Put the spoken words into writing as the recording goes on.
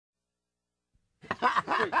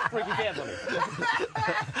Freaky family.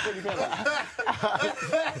 Freaky family.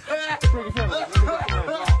 Freaky family.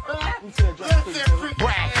 Let me see that drink.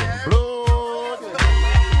 Bracket, blood. Let me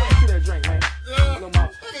see that drink, man.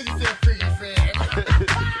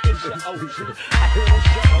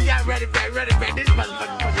 You got ready back. This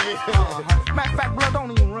motherfucker. Matter of fact, blood,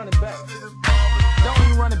 don't even run it back. Don't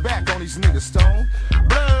even run it back on these niggas, Stone.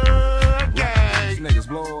 Blood gang. These niggas,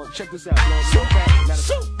 blood. Check this out, blood.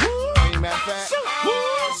 Matter of fact,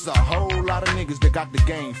 there's a whole lot of niggas that got the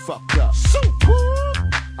game fucked up.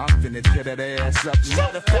 I'm finna tear that ass up.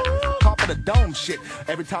 Matter of fact, top of the dome shit.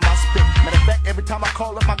 Every time I spit, matter of fact, every time I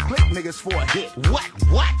call up my click niggas for a hit.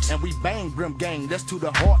 What? And we bang Grim Gang, that's to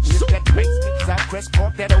the heart. And it's that basement, Southcrest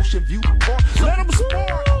Park, that Ocean View Park. Let them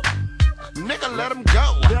sport. Nigga, let him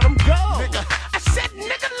go. Let them go. Nigga, I said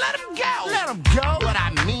nigga, let him go. Let them go. What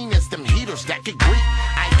I mean is them heaters that get Greek.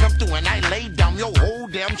 I come through and I lay down your whole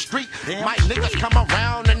damn street. My niggas come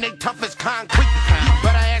around and they tough as concrete. You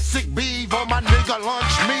better ask sick beef or my nigga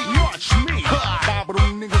launch me. Bobble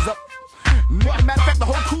them niggas up. Matter of fact, the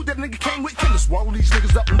whole crew that nigga came with can just swallow these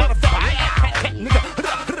niggas up. Matter of fact,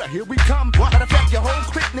 nigga, here we come. Matter of fact, your whole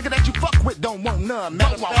clique, nigga, that you fuck with don't want none.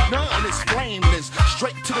 Matter of fact, and it's flameless,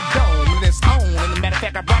 straight to the dome, and it's on. And matter of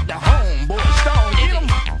fact, I brought the home, boy, Stone, get him.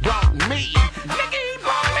 Brought me. Nigga, he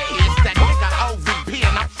brought me. It's that nigga OVP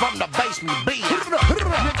and I'm from the basement B. Nigga, we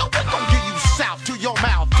gon' give you south to your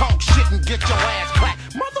mouth. Talk shit and get your ass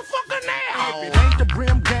clapped. Motherfucker now. If it ain't the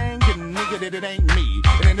Brim Gang, then nigga, that it ain't me.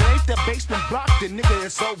 And it ain't the basement block, then nigga,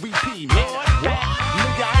 it's OVP, man.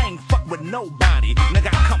 Nigga, I ain't fuck with nobody. Nigga,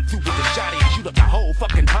 I come through with the shotty and shoot up the whole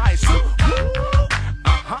fucking pie. So,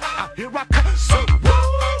 here I come. So,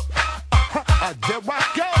 there I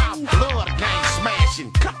go. Blood gang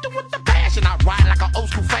smashing. Come through with the passion. I ride like an old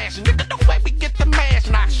school fashion. Nigga, don't make me get the mash.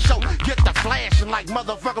 And I show, get the flashing like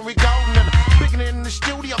motherfucker we golden. And picking in the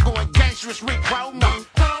studio going gangsterous Rick Rowe.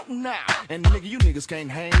 Now, and nigga, you niggas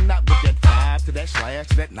can't hang not with that 5 to that slash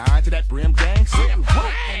to that 9 to that Brim Gang. Brim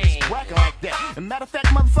Gang. It's whacking like that. And matter of fact,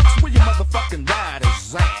 motherfuckers, where your motherfucking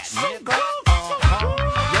riders at, nigga?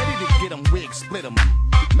 Ready to get them, wig split them.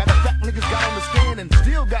 Matter of fact, niggas got on the stand and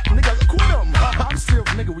still got niggas quit them. I'm still,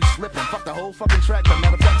 nigga, we slipping. Fuck the whole fucking track. But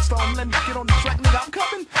matter of fact, Stone, let me get on the track, nigga. I'm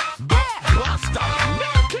coming back. Bust on them,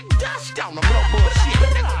 nigga, kick dust on them. No bullshit,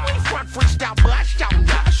 nigga, we front freestyle bust on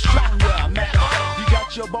ya. Man, you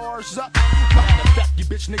got your bars up. Matter of fact, you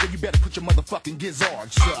bitch nigga, you better put your motherfucking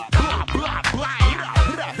gizzards up. Blah, blah, blah,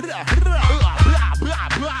 blah, blah, blah,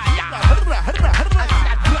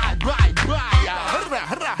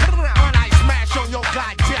 when I smash on your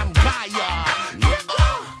goddamn guy,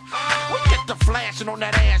 we get the flashing on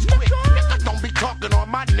that ass quick. Niggas don't be talking on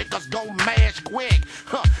my niggas gon' mash quick.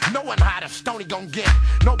 Knowing how the Stony gon' get.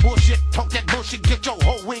 No bullshit, talk that bullshit, get your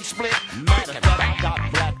whole wing split. Matter of fact, I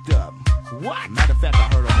got blacked up. What? Matter of fact, I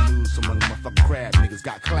heard on the news some of them motherfucking crab niggas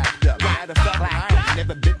got clapped up. Matter of fact, I ain't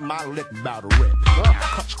never bit my lip about a rip. I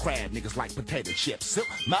clutch crab niggas like potato chips. So,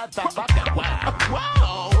 matter of fact, I got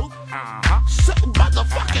Whoa! So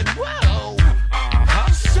motherfucking whoa!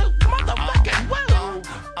 So motherfucking whoa!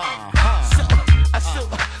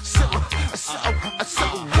 So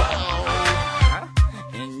whoa!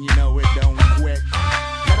 And you know it don't quit.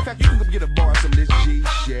 Matter of fact, you can go get a bar of some of this G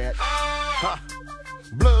shit.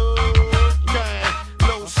 Blood gang,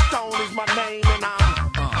 Lil Stone is my name and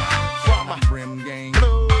I'm from a Brim Gang.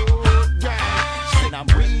 Blood gang, and I'm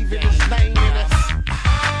breathing his name in us.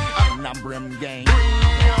 And I'm Brim Gang.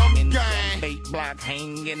 Brim gang, Bait block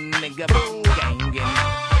hanging, nigga. Brim Gang.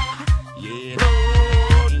 Yeah.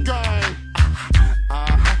 Blood gang,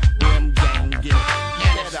 Brim Gang.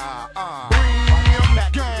 yes.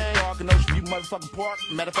 Brim Gang. Talking those you motherfucking park.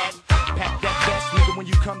 Matter of fact, pack that vest, nigga, when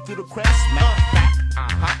you come through the crest. Matter of fact,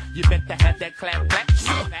 you better have that clap.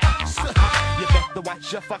 You better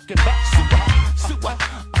watch your fucking back.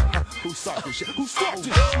 Who started this shit? Who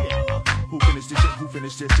finished this shit? Who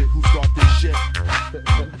finished this shit? Who started this shit?